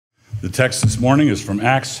The text this morning is from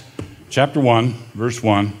Acts chapter 1, verse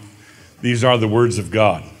 1. These are the words of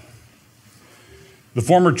God. The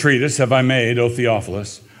former treatise have I made, O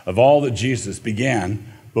Theophilus, of all that Jesus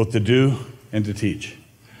began both to do and to teach.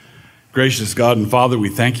 Gracious God and Father, we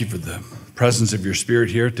thank you for the presence of your Spirit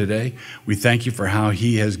here today. We thank you for how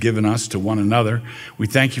he has given us to one another. We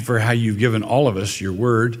thank you for how you've given all of us your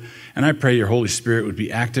word. And I pray your Holy Spirit would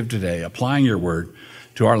be active today, applying your word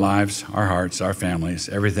to our lives, our hearts, our families,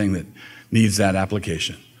 everything that needs that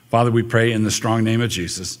application. Father, we pray in the strong name of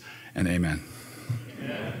Jesus, and amen.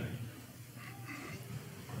 Amen.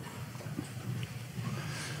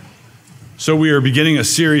 So we are beginning a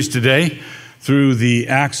series today through the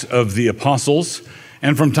Acts of the Apostles,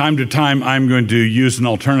 and from time to time I'm going to use an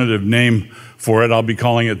alternative name for it. I'll be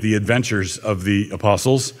calling it the Adventures of the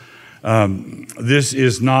Apostles. This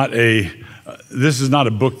is not a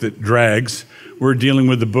book that drags. We're dealing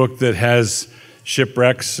with a book that has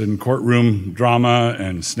shipwrecks and courtroom drama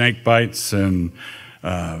and snake bites and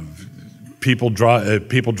people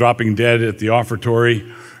dropping dead at the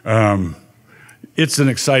offertory. It's an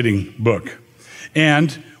exciting book.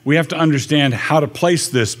 And we have to understand how to place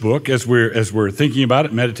this book as we're thinking about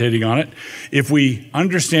it, meditating on it. If we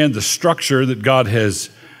understand the structure that God has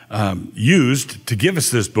used to give us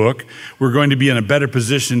this book, we're going to be in a better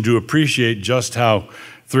position to appreciate just how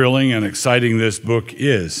thrilling and exciting this book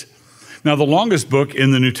is. Now, the longest book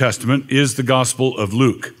in the New Testament is the Gospel of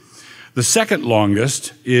Luke. The second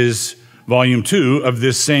longest is volume 2 of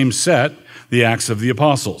this same set, the Acts of the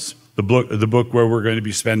Apostles, the book where we're going to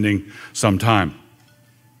be spending some time.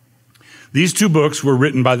 These two books were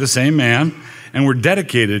written by the same man and were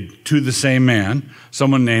dedicated to the same man,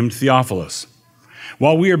 someone named Theophilus.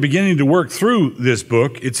 While we are beginning to work through this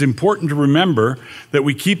book, it's important to remember that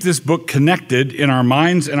we keep this book connected in our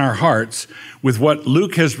minds and our hearts with what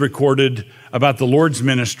Luke has recorded about the Lord's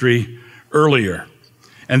ministry earlier.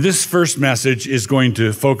 And this first message is going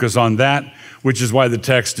to focus on that, which is why the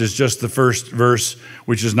text is just the first verse,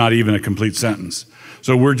 which is not even a complete sentence.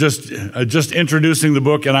 So we're just introducing the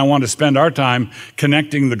book, and I want to spend our time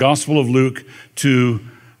connecting the Gospel of Luke to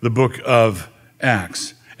the book of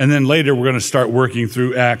Acts. And then later, we're going to start working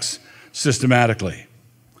through Acts systematically.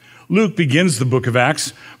 Luke begins the book of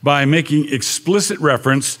Acts by making explicit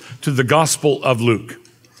reference to the Gospel of Luke.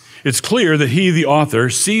 It's clear that he, the author,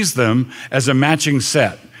 sees them as a matching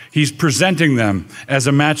set. He's presenting them as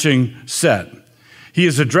a matching set. He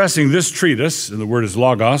is addressing this treatise, and the word is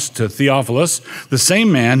logos, to Theophilus, the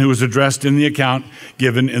same man who was addressed in the account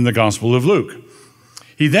given in the Gospel of Luke.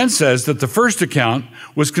 He then says that the first account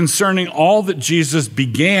was concerning all that Jesus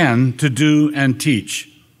began to do and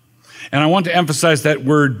teach. And I want to emphasize that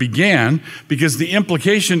word began because the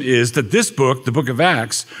implication is that this book, the book of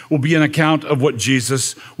Acts, will be an account of what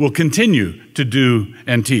Jesus will continue to do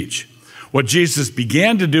and teach. What Jesus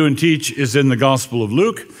began to do and teach is in the Gospel of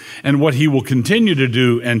Luke, and what he will continue to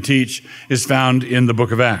do and teach is found in the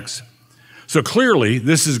book of Acts. So clearly,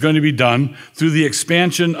 this is going to be done through the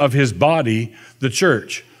expansion of his body, the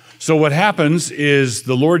church. So what happens is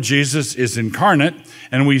the Lord Jesus is incarnate,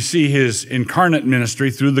 and we see his incarnate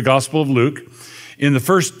ministry through the Gospel of Luke. In the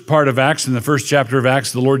first part of Acts, in the first chapter of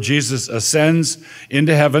Acts, the Lord Jesus ascends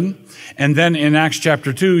into heaven, and then in Acts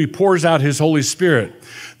chapter 2, he pours out his Holy Spirit.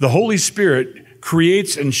 The Holy Spirit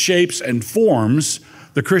creates and shapes and forms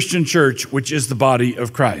the Christian church, which is the body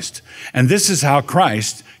of Christ. And this is how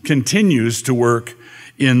Christ continues to work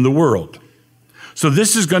in the world. So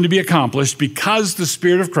this is going to be accomplished because the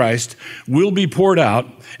Spirit of Christ will be poured out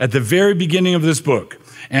at the very beginning of this book.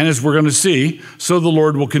 And as we're going to see, so the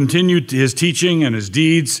Lord will continue his teaching and his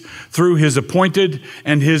deeds through his appointed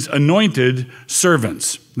and his anointed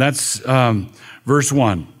servants. That's verse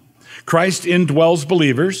 1. Christ indwells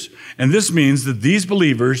believers, and this means that these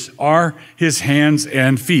believers are his hands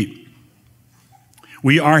and feet.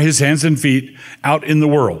 We are his hands and feet out in the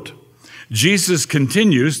world. Jesus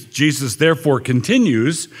therefore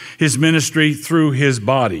continues his ministry through his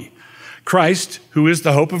body. Christ, who is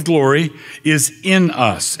the hope of glory, is in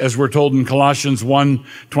us, as we're told in Colossians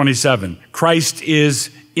 1:27. Christ is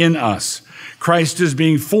in us. Christ is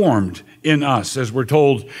being formed in us, as we're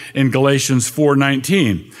told in Galatians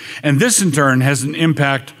 4:19. And this in turn has an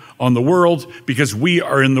impact on the world because we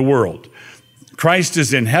are in the world. Christ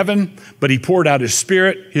is in heaven, but he poured out his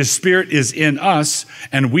Spirit. His Spirit is in us,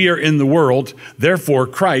 and we are in the world. Therefore,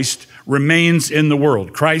 Christ remains in the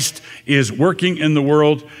world. Christ is working in the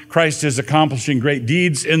world. Christ is accomplishing great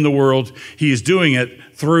deeds in the world. He is doing it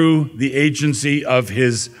through the agency of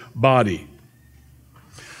his body.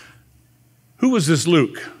 Who was this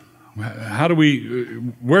Luke?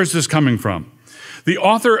 Where's this coming from? The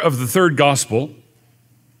author of the third gospel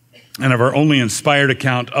and of our only inspired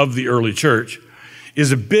account of the early church,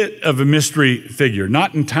 is a bit of a mystery figure.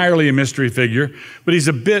 Not entirely a mystery figure, but he's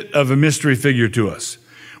a bit of a mystery figure to us.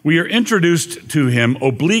 We are introduced to him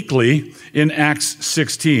obliquely in Acts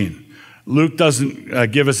 16. Luke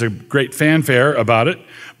doesn't give us a great fanfare about it,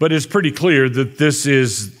 but it's pretty clear that this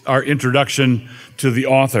is our introduction to the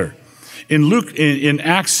author. In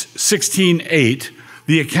Acts 16:8,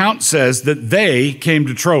 the account says that they came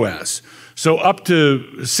to Troas. So up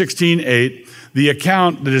to 16:8, the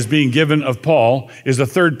account that is being given of Paul is a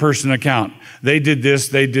third-person account. They did this,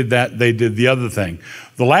 they did that, they did the other thing.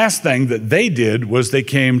 The last thing that they did was they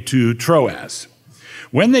came to Troas.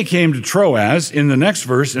 When they came to Troas, in the next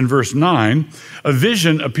verse, in verse 9, a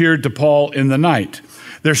vision appeared to Paul in the night.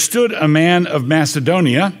 There stood a man of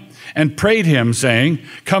Macedonia and prayed him, saying,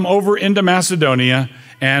 "Come over into Macedonia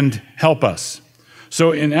and help us."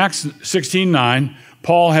 So in Acts 16:9,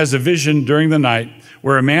 Paul has a vision during the night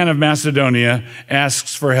where a man of Macedonia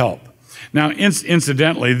asks for help. Now,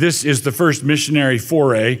 incidentally, this is the first missionary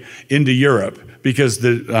foray into Europe because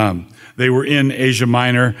they were in Asia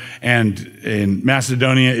Minor, and in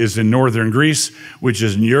Macedonia is in northern Greece, which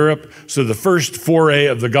is in Europe. So the first foray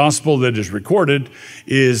of the gospel that is recorded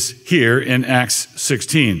is here in Acts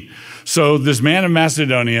 16. So this man of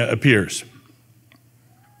Macedonia appears.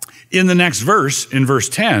 In the next verse, in verse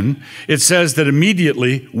 10, it says that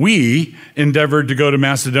immediately we endeavored to go to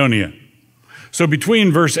Macedonia. So between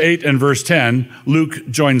verse 8 and verse 10, Luke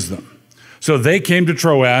joins them. So they came to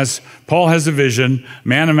Troas. Paul has a vision.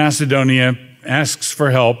 Man of Macedonia asks for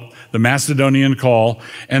help, the Macedonian call.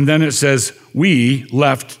 And then it says, we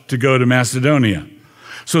left to go to Macedonia.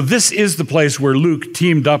 So this is the place where Luke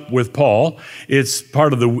teamed up with Paul. It's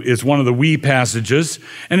one of the we passages,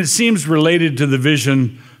 and it seems related to the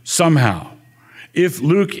vision somehow. If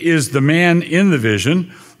Luke is the man in the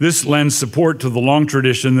vision, this lends support to the long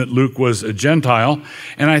tradition that Luke was a Gentile,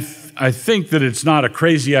 and I think that it's not a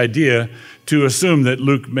crazy idea to assume that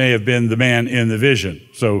Luke may have been the man in the vision.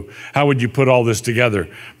 So how would you put all this together?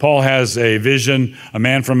 Paul has a vision. A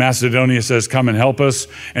man from Macedonia says, "Come and help us."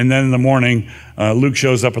 And then in the morning, Luke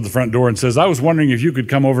shows up at the front door and says, "I was wondering if you could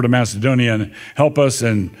come over to Macedonia and help us."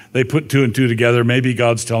 And they put two and two together. Maybe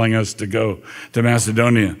God's telling us to go to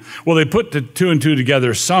Macedonia. Well, they put the two and two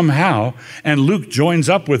together somehow, and Luke joins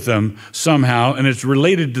up with them somehow, and it's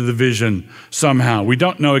related to the vision somehow. We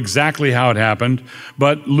don't know exactly how it happened,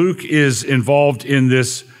 but Luke is involved in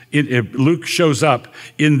this. Luke shows up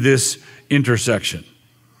in this intersection.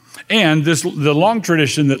 And the long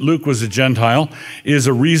tradition that Luke was a Gentile is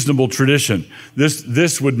a reasonable tradition.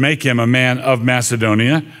 This would make him a man of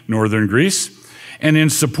Macedonia, northern Greece. And in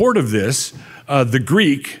support of this, the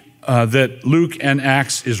Greek that Luke and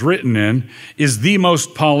Acts is written in is the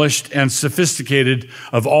most polished and sophisticated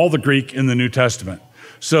of all the Greek in the New Testament.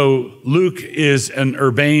 So Luke is an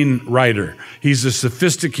urbane writer. He's a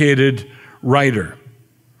sophisticated writer.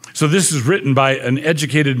 So this is written by an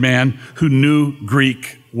educated man who knew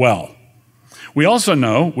Greek well. We also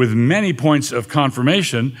know, with many points of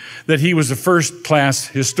confirmation, that he was a first-class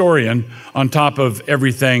historian on top of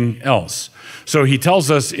everything else. So he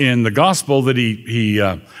tells us in the gospel that he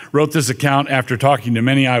wrote this account after talking to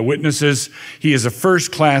many eyewitnesses. He is a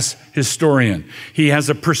first-class historian. He has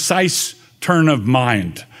a precise turn of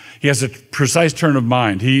mind. And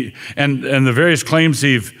the various claims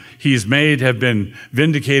he's made have been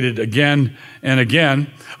vindicated again and again.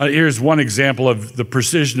 Here's one example of the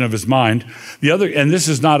precision of his mind. And this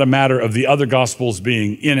is not a matter of the other gospels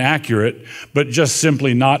being inaccurate, but just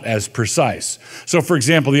simply not as precise. So, for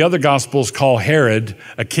example, the other gospels call Herod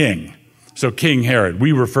a king. So King Herod,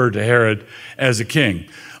 we refer to Herod as a king.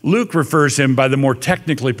 Luke refers him by the more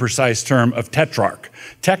technically precise term of tetrarch.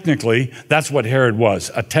 Technically, that's what Herod was,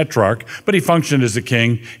 a tetrarch, but he functioned as a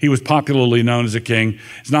king. He was popularly known as a king.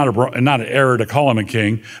 It's not an error to call him a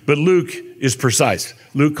king, but Luke is precise.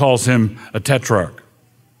 Luke calls him a tetrarch.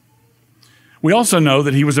 We also know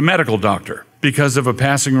that he was a medical doctor because of a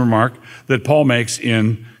passing remark that Paul makes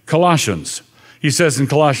in Colossians. He says in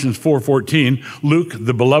Colossians 4:14, Luke,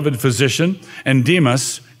 the beloved physician, and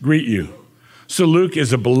Demas greet you. So Luke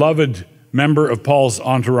is a beloved member of Paul's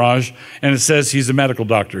entourage, and it says he's a medical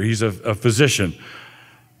doctor. He's a physician.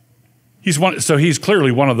 He's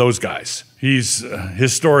clearly one of those guys. He's a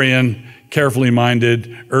historian, carefully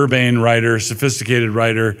minded, urbane writer, sophisticated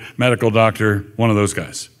writer, medical doctor, one of those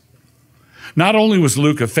guys. Not only was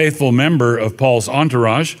Luke a faithful member of Paul's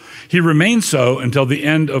entourage, he remained so until the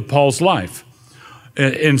end of Paul's life.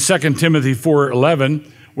 In 2 Timothy 4:11,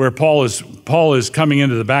 where Paul is coming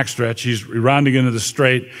into the backstretch. He's rounding into the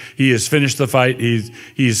straight. He has finished the fight.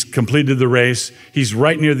 He's completed the race. He's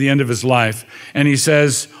right near the end of his life. And he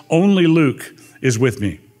says, only Luke is with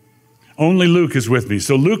me. Only Luke is with me.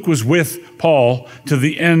 So Luke was with Paul to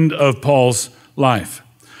the end of Paul's life.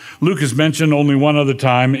 Luke is mentioned only one other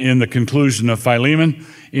time in the conclusion of Philemon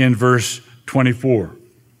in verse 24.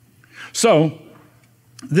 So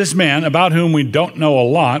this man, about whom we don't know a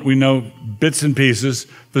lot, we know bits and pieces,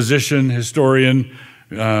 physician, historian,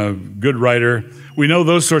 good writer. We know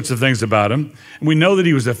those sorts of things about him. And we know that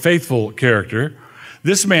he was a faithful character.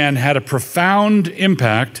 This man had a profound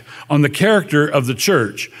impact on the character of the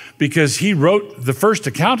church because he wrote the first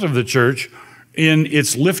account of the church in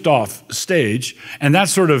its liftoff stage, and that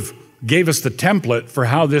sort of gave us the template for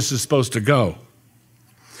how this is supposed to go.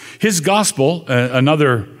 His gospel,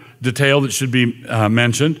 another detail that should be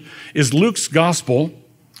mentioned, is Luke's gospel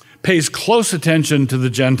pays close attention to the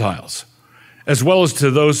Gentiles, as well as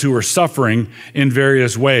to those who were suffering in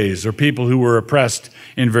various ways, or people who were oppressed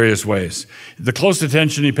in various ways. The close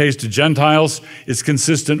attention he pays to Gentiles is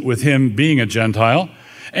consistent with him being a Gentile,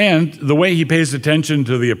 and the way he pays attention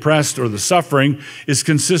to the oppressed or the suffering is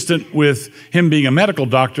consistent with him being a medical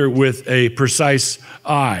doctor with a precise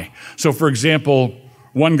eye. So, for example,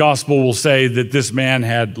 one gospel will say that this man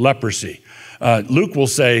had leprosy. Luke will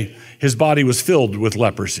say his body was filled with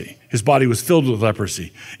leprosy. His body was filled with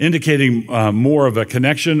leprosy, indicating more of a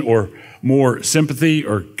connection or more sympathy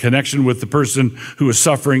or connection with the person who is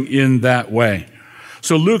suffering in that way.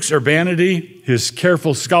 So Luke's urbanity, his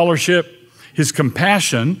careful scholarship, his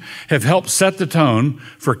compassion have helped set the tone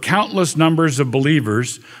for countless numbers of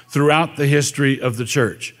believers throughout the history of the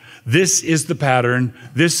church. This is the pattern.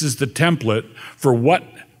 This is the template for what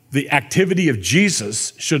the activity of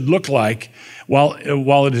Jesus should look like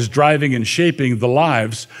while it is driving and shaping the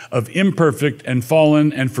lives of imperfect and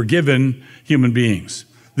fallen and forgiven human beings.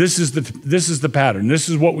 This is the pattern. This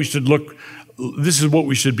is what we should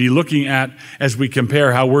be looking at as we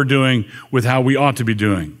compare how we're doing with how we ought to be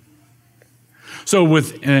doing. So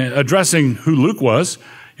with addressing who Luke was,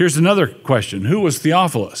 here's another question. Who was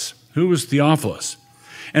Theophilus? Who was Theophilus?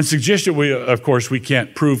 And suggestion, of course, we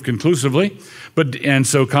can't prove conclusively, and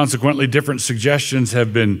so consequently different suggestions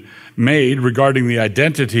have been made regarding the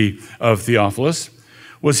identity of Theophilus.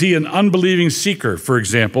 Was he an unbelieving seeker, for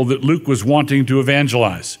example, that Luke was wanting to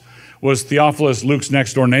evangelize? Was Theophilus Luke's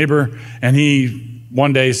next door neighbor, and he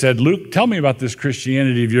one day said, Luke, tell me about this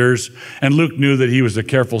Christianity of yours. And Luke knew that he was a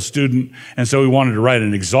careful student, and so he wanted to write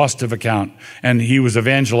an exhaustive account. And he was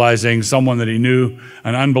evangelizing someone that he knew,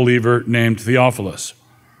 an unbeliever named Theophilus.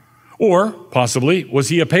 Or possibly, was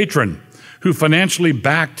he a patron who financially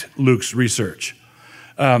backed Luke's research?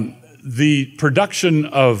 The production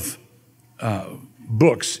of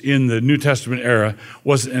books in the New Testament era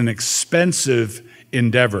was an expensive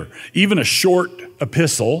endeavor. Even a short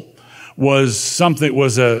epistle was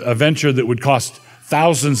a venture that would cost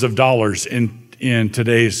thousands of dollars in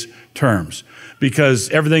today's terms, because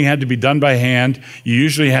everything had to be done by hand. You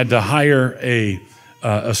usually had to hire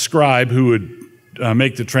a scribe who would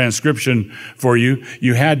make the transcription for you.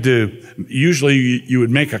 Usually you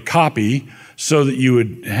would make a copy so that you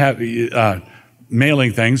would have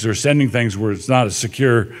mailing things or sending things where it's not a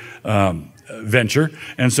secure venture.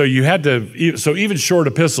 And so so even short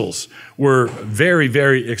epistles were very,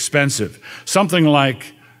 very expensive. Something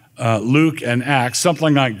like Luke and Acts,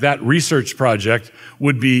 something like that research project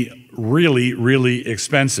would be really, really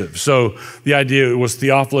expensive. So the idea was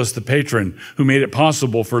Theophilus, the patron, who made it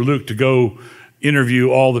possible for Luke to go interview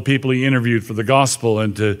all the people he interviewed for the gospel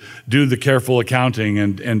and to do the careful accounting.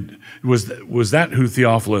 And was that who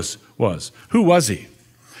Theophilus was? Who was he?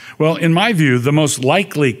 Well, in my view, the most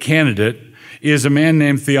likely candidate is a man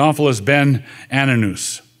named Theophilus ben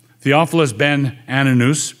Ananus. Theophilus ben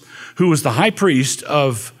Ananus, who was the high priest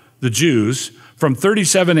of the Jews from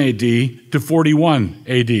 37 AD to 41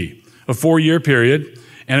 AD, a 4-year period,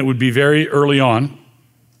 and it would be very early on,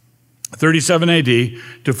 37 AD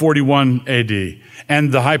to 41 AD.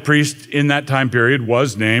 And the high priest in that time period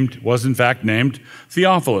was in fact named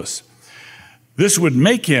Theophilus. This would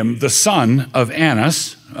make him the son of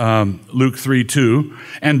Annas, Luke 3:2,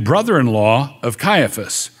 and brother-in-law of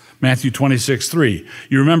Caiaphas, Matthew 26:3.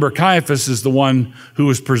 You remember Caiaphas is the one who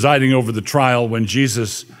was presiding over the trial when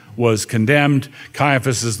Jesus was condemned.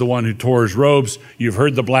 Caiaphas is the one who tore his robes. You've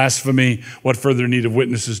heard the blasphemy. What further need of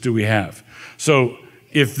witnesses do we have? So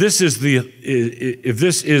if this is the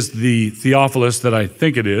Theophilus that I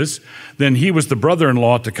think it is, then he was the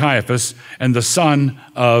brother-in-law to Caiaphas and the son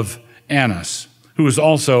of Annas, who was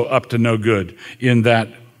also up to no good in that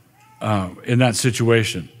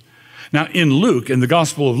situation. Now, in Luke, in the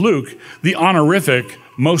Gospel of Luke, the honorific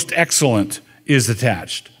most excellent is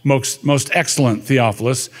attached. Most excellent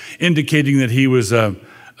Theophilus, indicating that he was a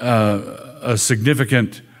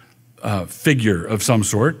significant figure of some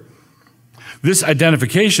sort. This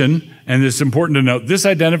identification, and it's important to note, this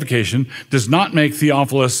identification does not make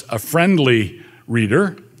Theophilus a friendly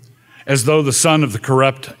reader, as though the son of the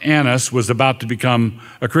corrupt Annas was about to become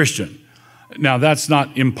a Christian. Now, that's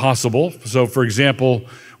not impossible. So, for example,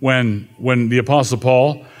 when the Apostle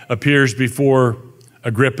Paul appears before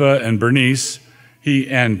Agrippa and Bernice,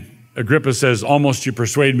 Agrippa says, "Almost you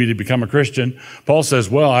persuade me to become a Christian." Paul says,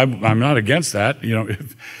 "Well, I'm not against that. You know,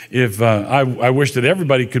 if I wish that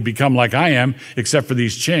everybody could become like I am, except for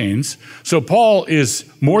these chains." So Paul is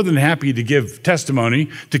more than happy to give testimony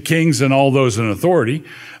to kings and all those in authority.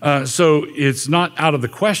 So it's not out of the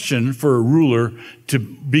question for a ruler to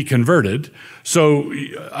be converted. So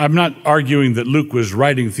I'm not arguing that Luke was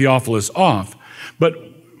writing Theophilus off, but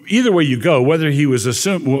either way you go, whether he was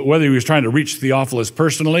trying to reach Theophilus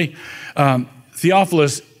personally,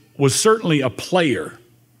 Theophilus was certainly a player.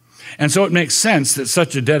 And so it makes sense that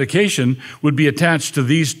such a dedication would be attached to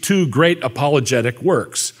these two great apologetic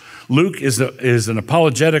works. Luke is an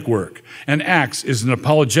apologetic work, and Acts is an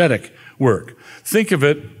apologetic work. Think of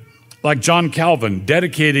it like John Calvin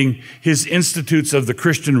dedicating his Institutes of the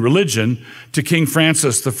Christian Religion to King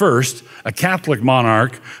Francis I, a Catholic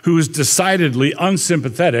monarch who was decidedly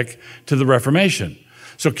unsympathetic to the Reformation.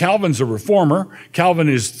 So Calvin's a reformer. Calvin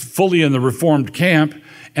is fully in the Reformed camp,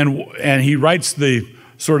 and he writes the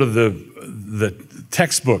sort of the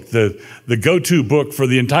textbook, the go-to book for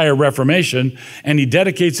the entire Reformation, and he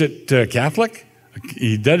dedicates it to a Catholic.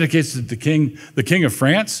 He dedicates it to the King of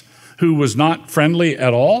France, who was not friendly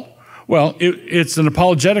at all. Well, it's an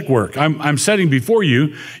apologetic work. I'm setting before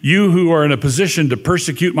you, you who are in a position to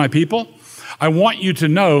persecute my people, I want you to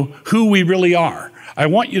know who we really are. I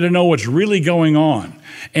want you to know what's really going on.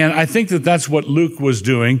 And I think that that's what Luke was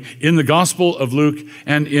doing in the Gospel of Luke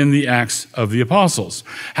and in the Acts of the Apostles.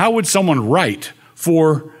 How would someone write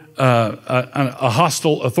for a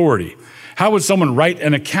hostile authority? How would someone write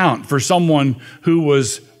an account for someone who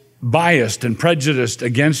was biased and prejudiced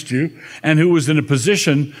against you and who was in a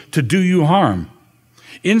position to do you harm?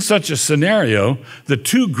 In such a scenario, the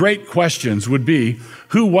two great questions would be,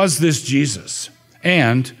 who was this Jesus?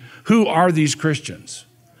 And who are these Christians?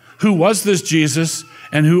 Who was this Jesus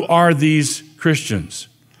and who are these Christians?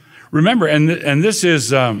 Remember, and this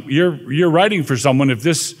is, you're writing for someone, if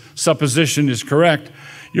this supposition is correct,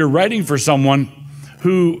 you're writing for someone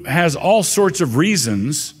who has all sorts of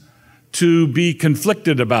reasons to be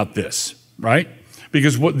conflicted about this, right?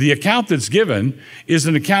 Because what the account that's given is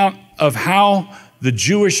an account of how the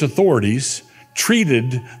Jewish authorities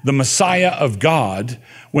treated the Messiah of God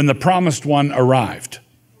when the promised one arrived.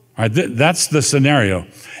 All right, that's the scenario.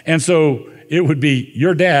 And so it would be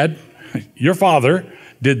your dad, your father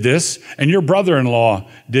did this, and your brother-in-law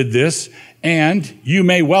did this, and you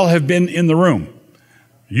may well have been in the room.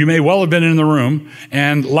 You may well have been in the room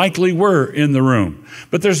and likely were in the room.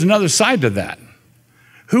 But there's another side to that.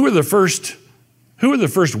 Who were the first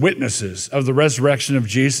witnesses of the resurrection of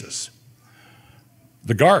Jesus?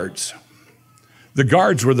 The guards. The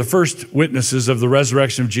guards were the first witnesses of the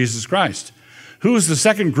resurrection of Jesus Christ. Who was the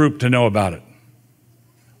second group to know about it?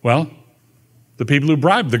 Well, the people who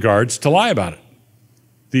bribed the guards to lie about it.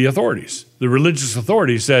 The authorities. The religious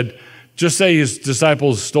authorities said, just say his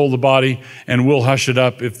disciples stole the body and we'll hush it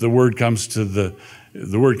up. If the word comes to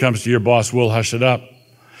your boss, we'll hush it up.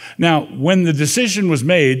 Now, when the decision was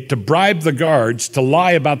made to bribe the guards to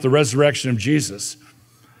lie about the resurrection of Jesus,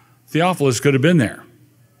 Theophilus could have been there.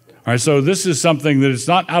 All right, so this is something that it's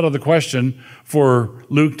not out of the question for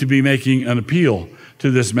Luke to be making an appeal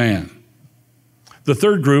to this man. The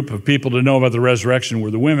third group of people to know about the resurrection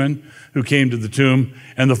were the women who came to the tomb,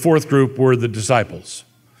 and the fourth group were the disciples.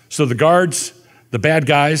 So the guards, the bad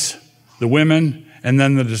guys, the women, and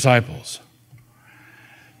then the disciples.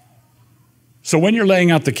 So when you're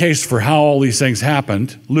laying out the case for how all these things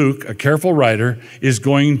happened, Luke, a careful writer, is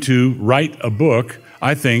going to write a book,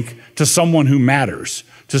 I think, to someone who matters,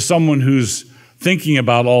 to someone who's thinking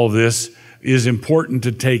about all of this is important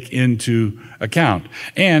to take into account.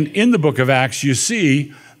 And in the book of Acts, you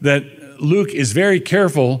see that Luke is very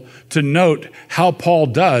careful to note how Paul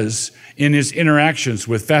does in his interactions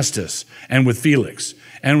with Festus and with Felix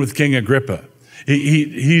and with King Agrippa.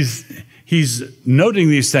 He's noting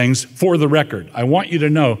these things for the record. I want you to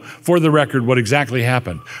know for the record what exactly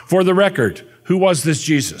happened. For the record, who was this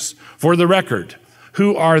Jesus? For the record,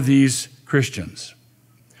 who are these Christians?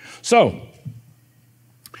 So,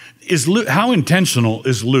 how intentional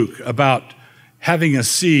is Luke about having us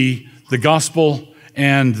see the gospel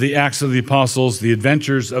and the Acts of the Apostles, the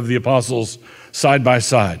adventures of the apostles, side by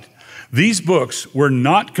side. These books were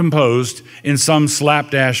not composed in some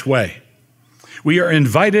slapdash way. We are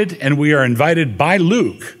invited by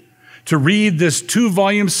Luke to read this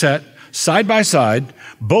 2-volume set side by side,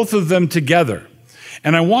 both of them together.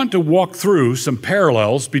 And I want to walk through some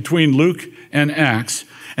parallels between Luke and Acts.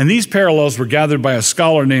 And these parallels were gathered by a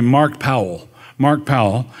scholar named Mark Powell.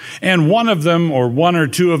 And one of them, or one or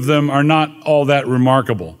two of them, are not all that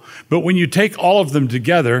remarkable. But when you take all of them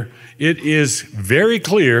together, it is very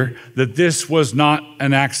clear that this was not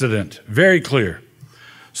an accident. Very clear.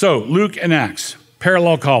 So, Luke and Acts,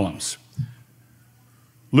 parallel columns.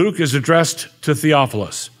 Luke is addressed to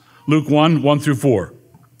Theophilus. Luke 1, 1 through 4.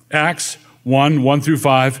 Acts 1, 1 through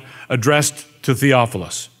 5, addressed to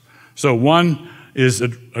Theophilus. So one is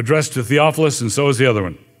addressed to Theophilus, and so is the other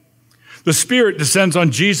one. The Spirit descends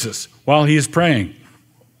on Jesus while he is praying.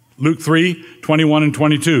 Luke 3, 21 and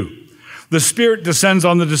 22. The Spirit descends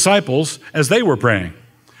on the disciples as they were praying.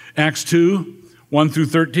 Acts 2, 1 through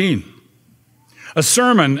 13. A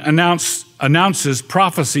sermon announces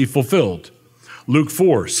prophecy fulfilled. Luke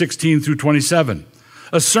 4, 16 through 27.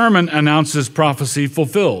 A sermon announces prophecy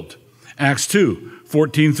fulfilled. Acts 2,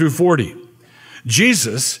 14 through 40.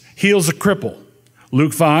 Jesus heals a cripple.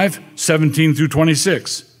 Luke 5, 17 through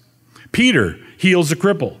 26. Peter heals a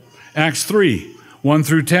cripple. Acts 3, 1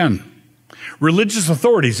 through 10. Religious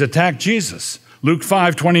authorities attack Jesus. Luke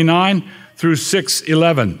 5, 29 through 6,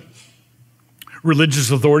 11.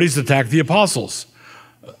 Religious authorities attack the apostles.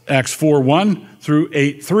 Acts 4, 1 through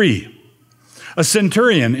 8, 3. A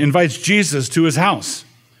centurion invites Jesus to his house.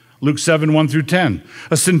 Luke 7, 1 through 10.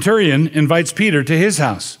 A centurion invites Peter to his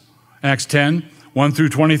house. Acts 10, 1 through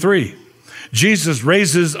 23. Jesus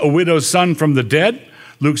raises a widow's son from the dead.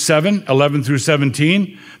 Luke 7, 11 through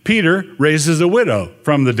 17. Peter raises a widow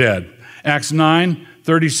from the dead. Acts 9,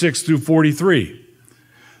 36 through 43.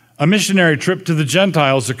 A missionary trip to the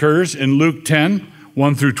Gentiles occurs in Luke 10,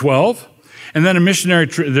 1 through 12. And then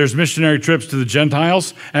there's missionary trips to the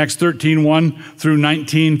Gentiles, Acts 13, 1 through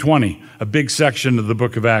 19, 20. A big section of the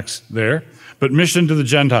book of Acts there. But mission to the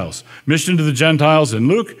Gentiles. Mission to the Gentiles in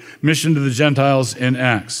Luke, mission to the Gentiles in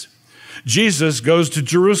Acts. Jesus goes to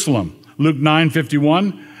Jerusalem. Luke 9,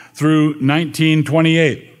 51 through 19,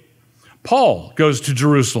 28. Paul goes to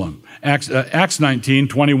Jerusalem. Acts 19,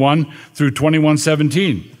 21 through 21,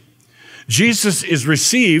 17. Jesus is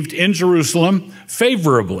received in Jerusalem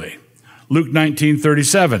favorably. Luke 19,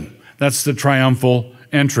 37. That's the triumphal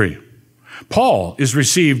entry. Paul is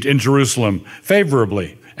received in Jerusalem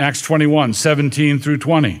favorably. Acts 21, 17 through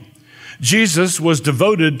 20. Jesus was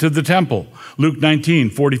devoted to the temple. Luke 19,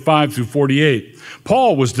 45 through 48.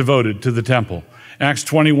 Paul was devoted to the temple. Acts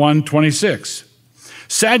 21, 26.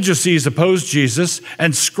 Sadducees oppose Jesus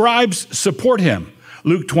and scribes support him.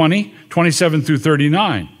 Luke 20, 27 through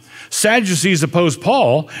 39. Sadducees oppose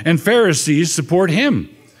Paul and Pharisees support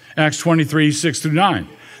him. Acts 23, 6 through 9.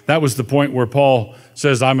 That was the point where Paul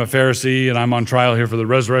says, I'm a Pharisee and I'm on trial here for the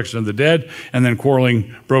resurrection of the dead. And then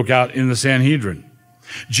quarreling broke out in the Sanhedrin.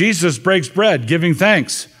 Jesus breaks bread, giving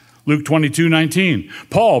thanks. Luke 22, 19.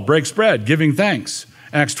 Paul breaks bread, giving thanks.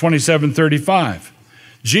 Acts 27, 35.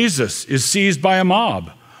 Jesus is seized by a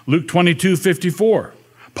mob. Luke 22, 54.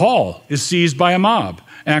 Paul is seized by a mob.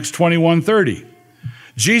 Acts 21, 30.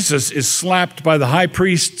 Jesus is slapped by the high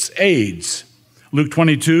priest's aides. Luke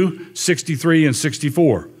 22, 63 and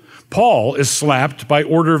 64. Paul is slapped by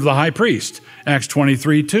order of the high priest. Acts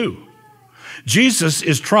 23, 2. Jesus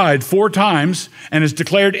is tried 4 times and is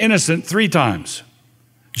declared innocent 3 times.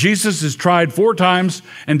 Jesus is tried 4 times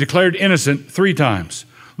and declared innocent 3 times.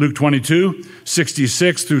 Luke 22,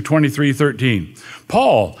 66 through 23, 13.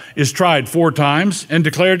 Paul is tried 4 times and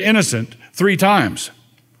declared innocent 3 times.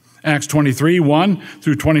 Acts 23, 1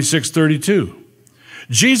 through 26, 32.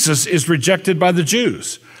 Jesus is rejected by the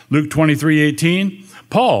Jews. Luke 23, 18.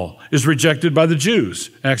 Paul is rejected by the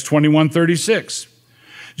Jews. Acts 21, 36.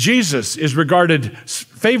 Jesus is regarded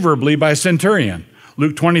favorably by a centurion.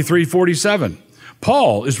 Luke 23, 47.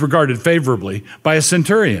 Paul is regarded favorably by a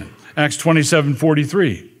centurion. Acts 27,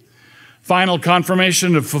 43. Final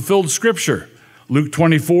confirmation of fulfilled scripture. Luke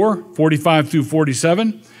 24, 45 through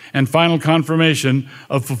 47. And final confirmation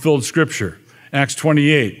of fulfilled scripture. Acts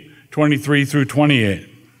 28, 23 through 28.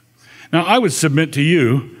 Now, I would submit to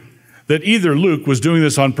you that either Luke was doing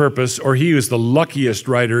this on purpose or he was the luckiest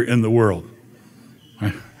writer in the world.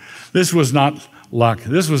 This was not luck.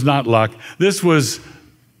 This was not luck. This was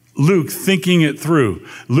Luke thinking it through.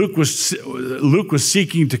 Luke was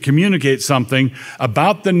seeking to communicate something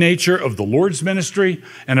about the nature of the Lord's ministry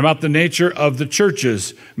and about the nature of the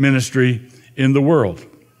church's ministry in the world.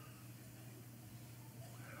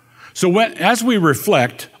 So as we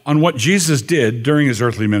reflect on what Jesus did during his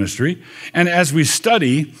earthly ministry, and as we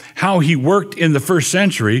study how he worked in the first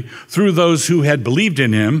century through those who had believed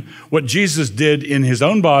in him, what Jesus did in his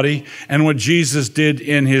own body and what Jesus did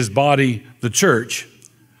in his body, the church,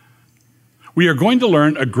 we are going to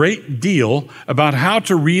learn a great deal about how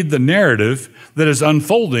to read the narrative that is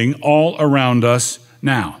unfolding all around us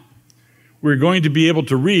now. We're going to be able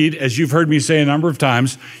to read, as you've heard me say a number of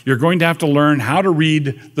times, you're going to have to learn how to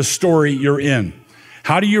read the story you're in.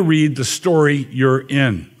 How do you read the story you're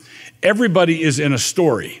in? Everybody is in a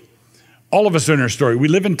story. All of us are in a story. We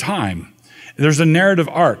live in time. There's a narrative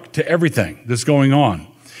arc to everything that's going on.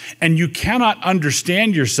 And you cannot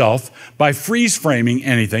understand yourself by freeze framing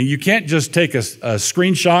anything. You can't just take a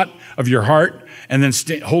screenshot of your heart and then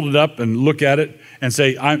hold it up and look at it and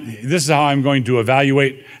say, this is how I'm going to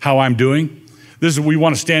evaluate how I'm doing. We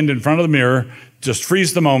want to stand in front of the mirror, just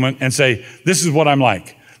freeze the moment and say, this is what I'm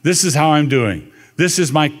like. This is how I'm doing. This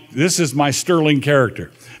is my sterling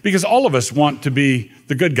character. Because all of us want to be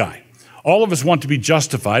the good guy. All of us want to be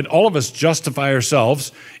justified. All of us justify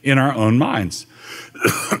ourselves in our own minds.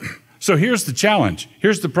 So here's the challenge.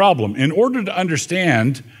 Here's the problem. In order to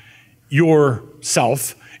understand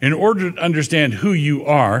yourself, in order to understand who you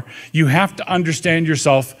are, you have to understand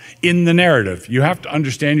yourself in the narrative. You have to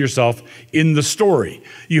understand yourself in the story.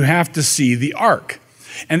 You have to see the arc.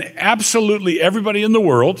 And absolutely everybody in the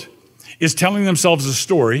world is telling themselves a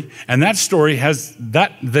story, and that story has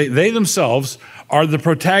that they themselves are the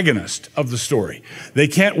protagonist of the story. They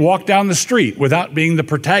can't walk down the street without being the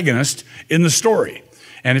protagonist in the story.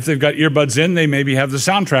 And if they've got earbuds in, they maybe have the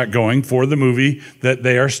soundtrack going for the movie that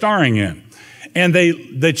they are starring in. And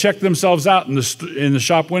they check themselves out in the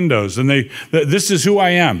shop windows, and this is who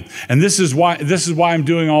I am, and this is why I'm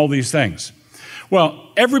doing all these things.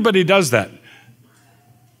 Well, everybody does that.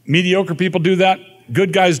 Mediocre people do that.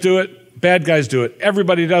 Good guys do it. Bad guys do it.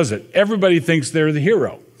 Everybody does it. Everybody thinks they're the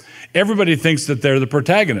hero. Everybody thinks that they're the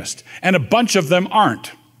protagonist, and a bunch of them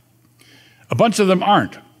aren't. A bunch of them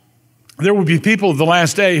aren't. There will be people of the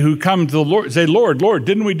last day who come to the Lord and say, Lord, Lord,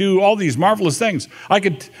 didn't we do all these marvelous things? I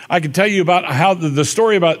could tell you about how the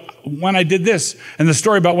story about when I did this and the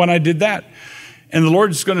story about when I did that. And the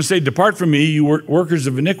Lord is going to say, depart from me, you workers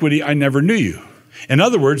of iniquity, I never knew you. In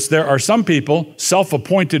other words, there are some people,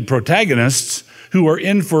 self-appointed protagonists, who are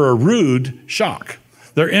in for a rude shock.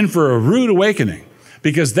 They're in for a rude awakening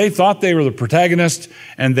because they thought they were the protagonist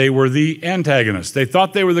and they were the antagonist. They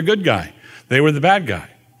thought they were the good guy. They were the bad guy.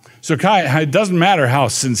 So it doesn't matter how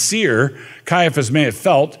sincere Caiaphas may have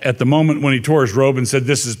felt at the moment when he tore his robe and said,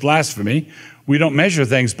 this is blasphemy. We don't measure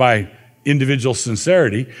things by individual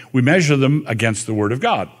sincerity. We measure them against the Word of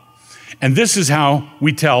God. And this is how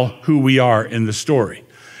we tell who we are in the story.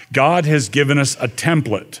 God has given us a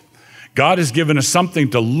template. God has given us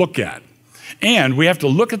something to look at. And we have to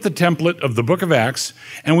look at the template of the book of Acts,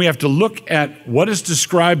 and we have to look at what is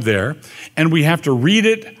described there, and we have to read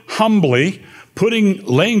it humbly,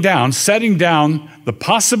 setting down the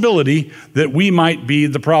possibility that we might be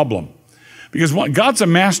the problem. Because God's a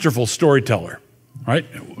masterful storyteller, right?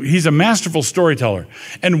 He's a masterful storyteller.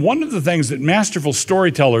 And one of the things that masterful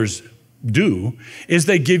storytellers do is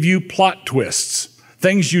they give you plot twists,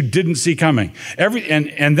 things you didn't see coming.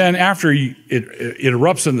 And then after it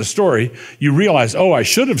erupts in the story, you realize, oh, I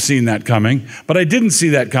should have seen that coming, but I didn't see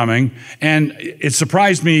that coming. And it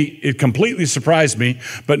surprised me. It completely surprised me.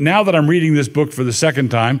 But now that I'm reading this book for the second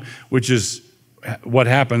time, which is what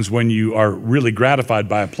happens when you are really gratified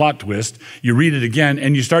by a plot twist, you read it again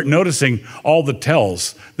and you start noticing all the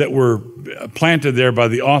tells that were planted there by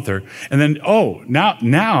the author. And then, oh,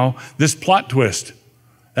 now this plot twist,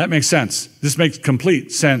 that makes sense. This makes complete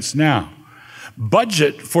sense now.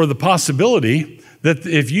 Budget for the possibility that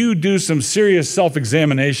if you do some serious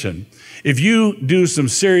self-examination, if you do some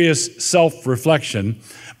serious self-reflection,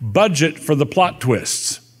 budget for the plot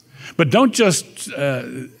twists. But don't just,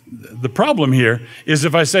 the problem here is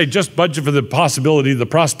if I say just budget for the possibility, the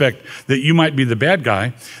prospect that you might be the bad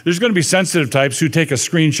guy, there's going to be sensitive types who take a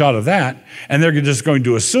screenshot of that, and they're just going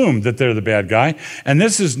to assume that they're the bad guy. And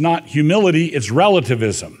this is not humility, it's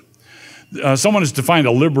relativism. Someone has defined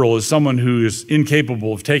a liberal as someone who is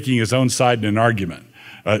incapable of taking his own side in an argument.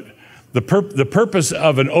 The purpose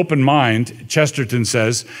of an open mind, Chesterton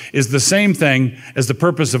says, is the same thing as the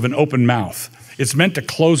purpose of an open mouth. It's meant to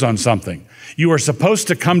close on something. You are supposed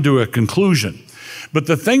to come to a conclusion. But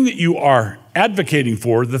the thing that you are advocating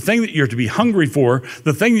for, the thing that you're to be hungry for,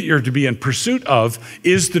 the thing that you're to be in pursuit of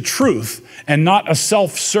is the truth and not a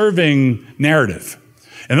self-serving narrative.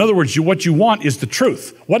 In other words, what you want is the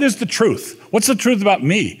truth. What is the truth? What's the truth about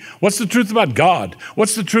me? What's the truth about God?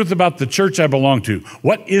 What's the truth about the church I belong to?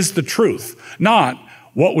 What is the truth? Not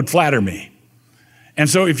what would flatter me. And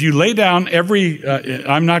so if you lay down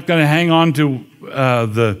I'm not going to hang on to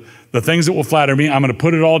the things that will flatter me. I'm going to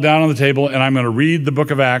put it all down on the table, and I'm going to read the book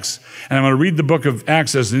of Acts, and I'm going to read the book of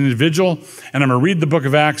Acts as an individual, and I'm going to read the book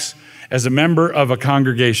of Acts as a member of a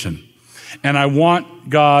congregation. And I want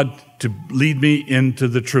God to lead me into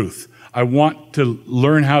the truth. I want to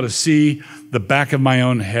learn how to see the back of my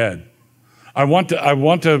own head. I want to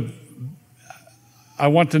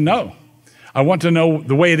know. I want to know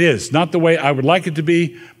the way it is, not the way I would like it to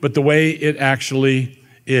be, but the way it actually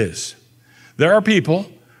is. There are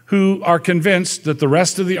people who are convinced that the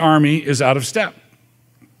rest of the army is out of step.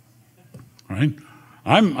 Right?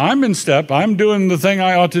 I'm in step. I'm doing the thing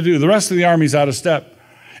I ought to do. The rest of the army's out of step.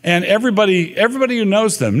 And everybody who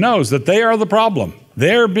knows them knows that they are the problem.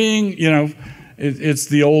 They're being, it's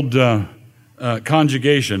the old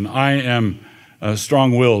conjugation. I am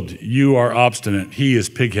strong-willed. You are obstinate. He is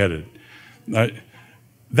pig-headed.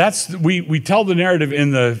 We tell the narrative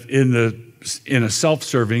in a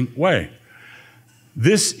self-serving way.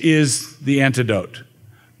 This is the antidote.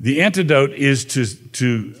 The antidote is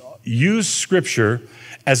to use Scripture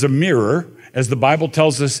as a mirror, as the Bible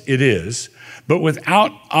tells us it is, but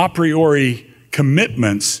without a priori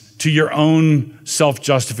commitments to your own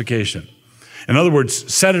self-justification. In other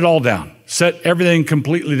words, set it all down. Set everything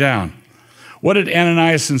completely down. What did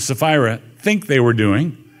Ananias and Sapphira think they were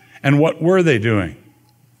doing, and what were they doing?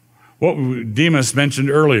 What Demas mentioned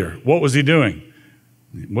earlier, what was he doing?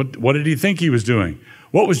 What did he think he was doing?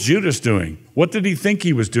 What was Judas doing? What did he think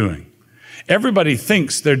he was doing? Everybody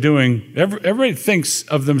thinks everybody thinks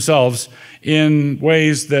of themselves in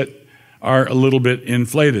ways that are a little bit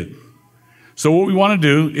inflated. So what we want to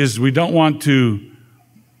do is we don't want to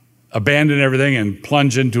abandon everything and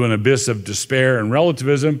plunge into an abyss of despair and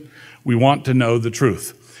relativism. We want to know the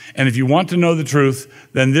truth. And if you want to know the truth,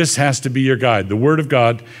 then this has to be your guide. The Word of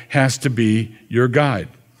God has to be your guide.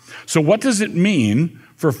 So what does it mean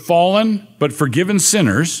for fallen but forgiven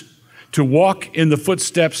sinners to walk in the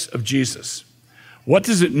footsteps of Jesus? What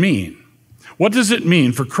does it mean? What does it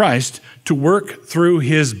mean for Christ to work through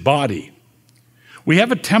his body? We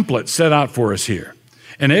have a template set out for us here,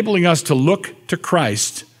 enabling us to look to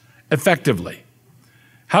Christ effectively.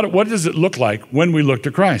 What does it look like when we look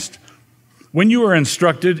to Christ? When you are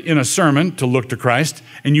instructed in a sermon to look to Christ,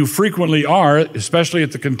 and you frequently are, especially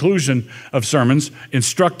at the conclusion of sermons,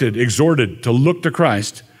 instructed, exhorted to look to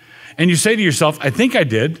Christ, and you say to yourself, I think I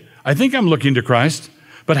did. I think I'm looking to Christ,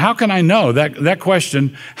 but how can I know? That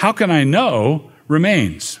question, how can I know,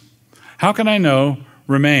 remains. How can I know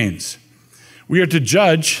remains. We are to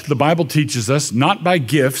judge, the Bible teaches us, not by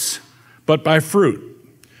gifts, but by fruit.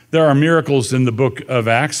 There are miracles in the book of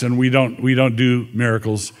Acts, and we don't do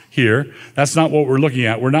miracles here. That's not what we're looking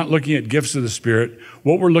at. We're not looking at gifts of the Spirit.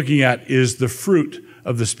 What we're looking at is the fruit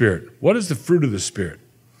of the Spirit. What is the fruit of the Spirit?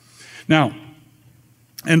 Now,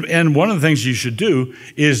 and one of the things you should do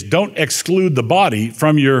is don't exclude the body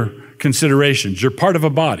from your considerations. You're part of a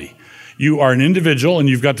body. You are an individual, and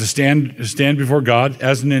you've got to stand before God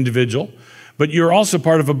as an individual, but you're also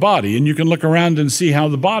part of a body, and you can look around and see how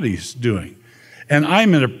the body's doing. And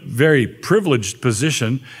I'm in a very privileged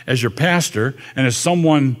position as your pastor and as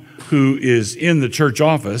someone who is in the church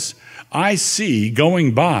office. I see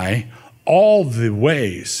going by all the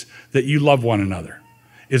ways that you love one another.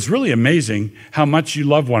 It's really amazing how much you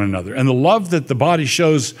love one another. And the love that the body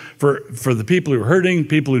shows for the people who are hurting,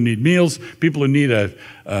 people who need meals, people who need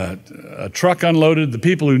a truck unloaded, the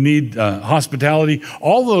people who need hospitality,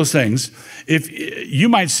 all those things. If you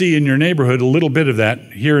might see in your neighborhood a little bit of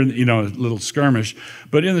that here, a little skirmish,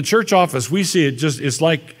 but in the church office, we see it it's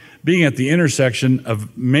like being at the intersection of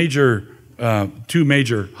two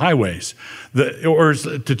major highways. Or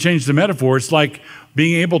to change the metaphor, it's like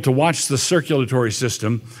being able to watch the circulatory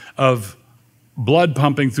system of blood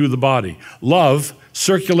pumping through the body. Love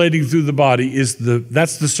circulating through the body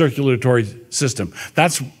that's the circulatory system.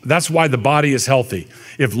 That's why the body is healthy.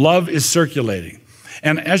 If love is circulating.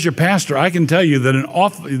 And as your pastor, I can tell you that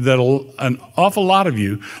an awful lot of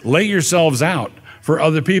you lay yourselves out for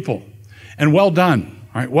other people. And well done.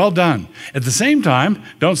 All right, well done. At the same time,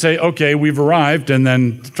 don't say, okay, we've arrived, and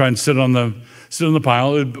then try and sit on the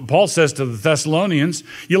pile. Paul says to the Thessalonians,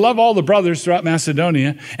 you love all the brothers throughout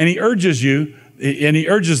Macedonia, and he urges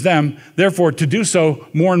them, therefore, to do so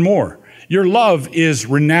more and more. Your love is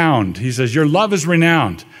renowned. He says, your love is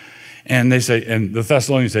renowned. And the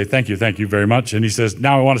Thessalonians say, thank you very much. And he says,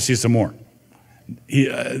 now I want to see some more.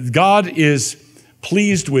 God is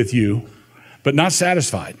pleased with you, but not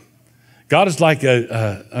satisfied. God is like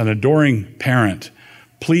an adoring parent,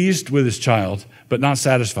 pleased with his child, but not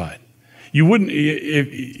satisfied. You wouldn't, if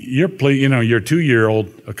your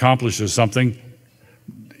 2-year-old accomplishes something,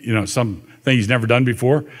 something he's never done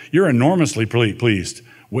before, you're enormously pleased,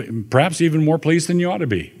 perhaps even more pleased than you ought to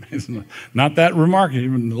be. It's not that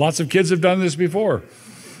remarkable. Lots of kids have done this before.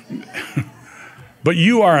 But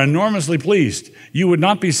you are enormously pleased. You would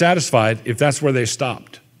not be satisfied if that's where they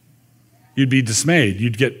stopped. You'd be dismayed.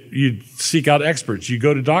 You'd seek out experts. You'd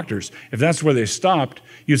go to doctors. If that's where they stopped,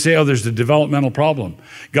 you'd say, oh, there's a developmental problem.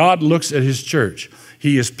 God looks at his church.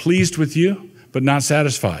 He is pleased with you, but not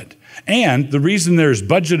satisfied. And the reason there's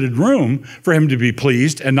budgeted room for him to be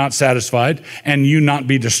pleased and not satisfied and you not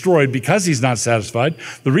be destroyed because he's not satisfied,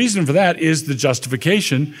 the reason for that is the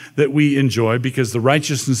justification that we enjoy because the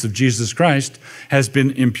righteousness of Jesus Christ has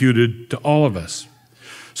been imputed to all of us.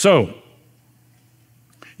 So,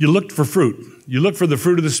 you look for fruit. You look for the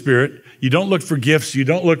fruit of the Spirit. You don't look for gifts. You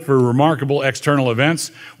don't look for remarkable external events.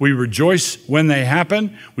 We rejoice when they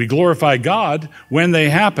happen. We glorify God when they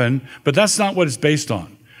happen, but that's not what it's based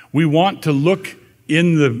on. We want to look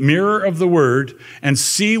in the mirror of the Word and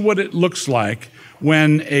see what it looks like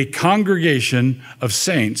when a congregation of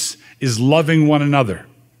saints is loving one another.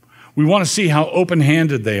 We want to see how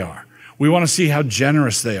open-handed they are. We want to see how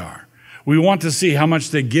generous they are. We want to see how much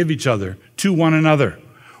they give each other to one another.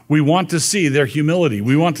 We want to see their humility.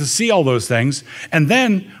 We want to see all those things. And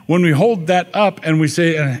then when we hold that up and we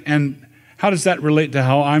say, and how does that relate to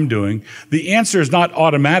how I'm doing? The answer is not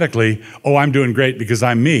automatically, oh, I'm doing great because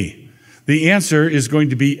I'm me. The answer is going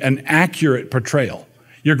to be an accurate portrayal.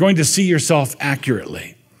 You're going to see yourself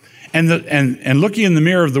accurately. And looking in the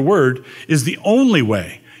mirror of the Word is the only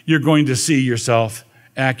way you're going to see yourself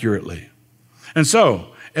accurately. And so,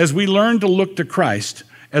 as we learn to look to Christ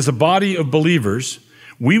as a body of believers,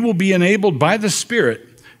 we will be enabled by the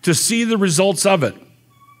Spirit to see the results of it,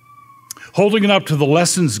 holding it up to the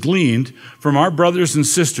lessons gleaned from our brothers and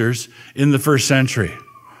sisters in the first century.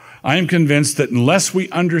 I am convinced that unless we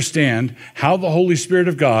understand how the Holy Spirit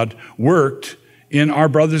of God worked in our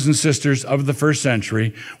brothers and sisters of the first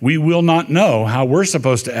century, we will not know how we're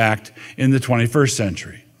supposed to act in the 21st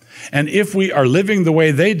century. And if we are living the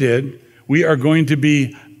way they did, we are going to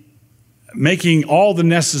be making all the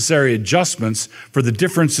necessary adjustments for the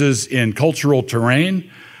differences in cultural terrain.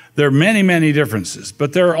 There are many, many differences,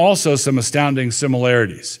 but there are also some astounding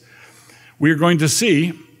similarities. We are going to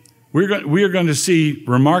see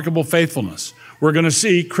remarkable faithfulness. We're going to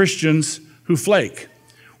see Christians who flake.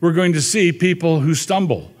 We're going to see people who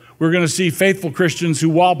stumble. We're going to see faithful Christians who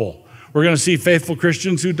wobble. We're going to see faithful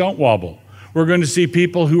Christians who don't wobble. We're going to see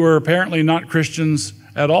people who are apparently not Christians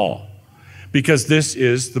at all, because this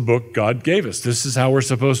is the book God gave us. This is how we're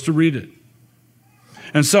supposed to read it.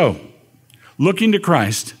 And so, looking to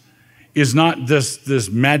Christ is not this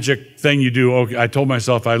magic thing you do. Okay, I told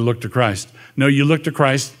myself I look to Christ. No, you look to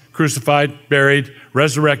Christ, crucified, buried,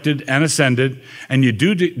 resurrected, and ascended, and you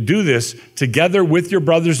do this together with your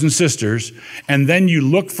brothers and sisters, and then you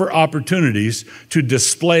look for opportunities to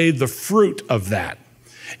display the fruit of that.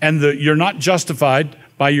 And you're not justified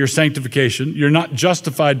by your sanctification. You're not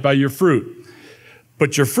justified by your fruit.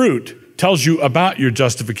 But your fruit tells you about your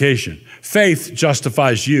justification. Faith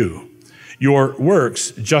justifies you. Your works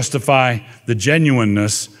justify the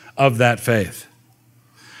genuineness of that faith.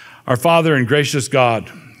 Our Father and gracious God,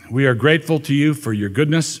 we are grateful to you for your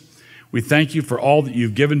goodness. We thank you for all that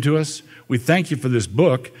you've given to us. We thank you for this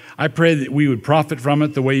book. I pray that we would profit from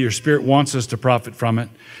it the way your Spirit wants us to profit from it.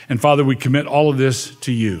 And Father, we commit all of this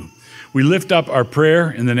to you. We lift up our prayer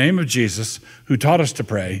in the name of Jesus, who taught us to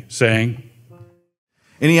pray, saying,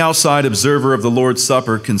 Any outside observer of the Lord's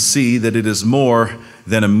Supper can see that it is more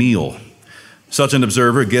than a meal. Such an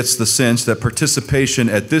observer gets the sense that participation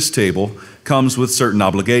at this table comes with certain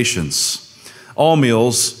obligations. All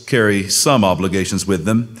meals carry some obligations with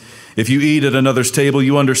them. If you eat at another's table,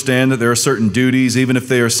 you understand that there are certain duties, even if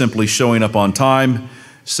they are simply showing up on time,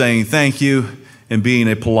 saying thank you, and being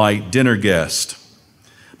a polite dinner guest.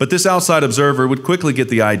 But this outside observer would quickly get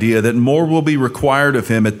the idea that more will be required of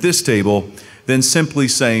him at this table than simply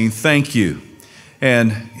saying thank you.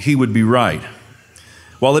 And he would be right.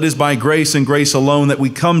 While it is by grace and grace alone that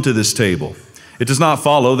we come to this table, it does not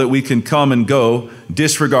follow that we can come and go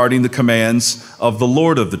disregarding the commands of the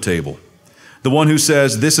Lord of the table. The one who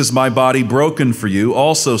says, "This is my body broken for you,"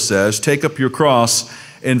 also says, "Take up your cross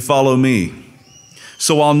and follow me."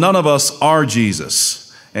 So while none of us are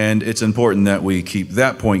Jesus, and it's important that we keep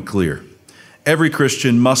that point clear, every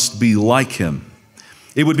Christian must be like him.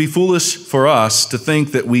 It would be foolish for us to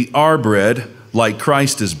think that we are bread like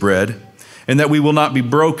Christ is bread, and that we will not be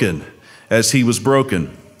broken as he was broken.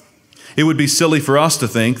 It would be silly for us to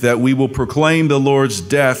think that we will proclaim the Lord's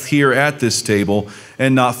death here at this table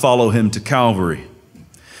and not follow him to Calvary.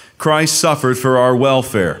 Christ suffered for our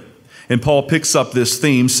welfare, and Paul picks up this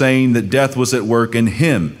theme saying that death was at work in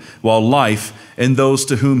him, while life in those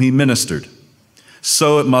to whom he ministered.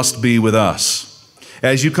 So it must be with us.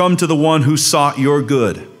 As you come to the one who sought your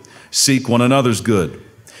good, seek one another's good.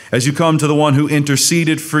 As you come to the one who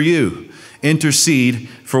interceded for you, intercede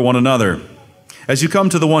for one another. As you come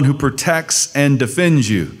to the one who protects and defends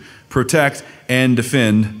you, protect and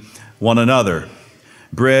defend one another.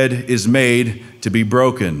 Bread is made to be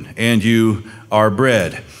broken, and you are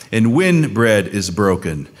bread. And when bread is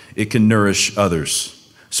broken, it can nourish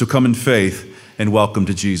others. So come in faith and welcome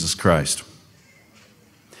to Jesus Christ.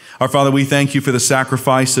 Our Father, we thank you for the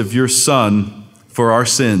sacrifice of your Son for our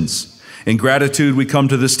sins. In gratitude, we come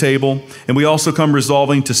to this table, and we also come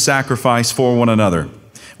resolving to sacrifice for one another.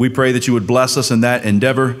 We pray that you would bless us in that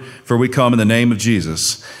endeavor, for we come in the name of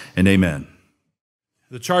Jesus, and amen.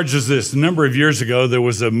 The charge is this. A number of years ago, there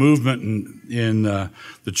was a movement in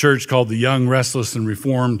the church called the Young, Restless, and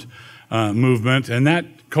Reformed movement, and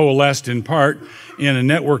that coalesced in part in a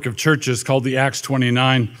network of churches called the Acts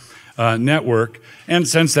 29 network. And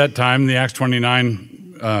since that time, the Acts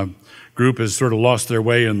 29 group has sort of lost their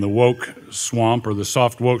way in the woke swamp, or the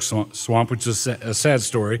soft woke swamp, which is a sad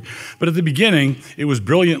story. But at the beginning, it was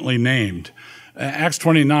brilliantly named. Acts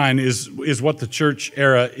 29 is what the church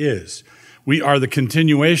era is. We are the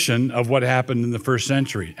continuation of what happened in the first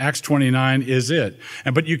century. Acts 29 is it.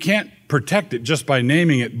 But you can't protect it just by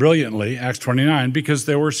naming it brilliantly, Acts 29, because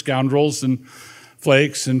there were scoundrels and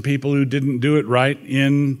flakes and people who didn't do it right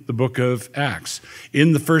in the book of Acts.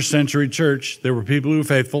 In the first century church, there were people who were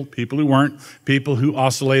faithful, people who weren't, people who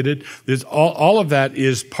oscillated. All of that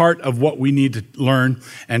is part of what we need to learn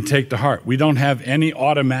and take to heart. We don't have any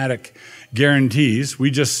automatic guarantees.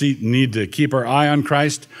 We just need to keep our eye on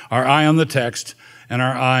Christ, our eye on the text, and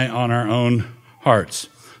our eye on our own hearts.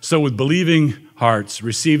 So with believing hearts,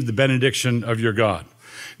 receive the benediction of your God.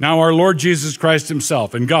 Now our Lord Jesus Christ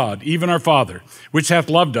himself, and God, even our Father, which hath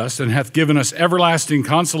loved us and hath given us everlasting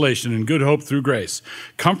consolation and good hope through grace,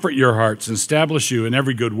 comfort your hearts and establish you in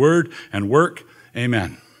every good word and work.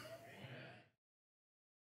 Amen.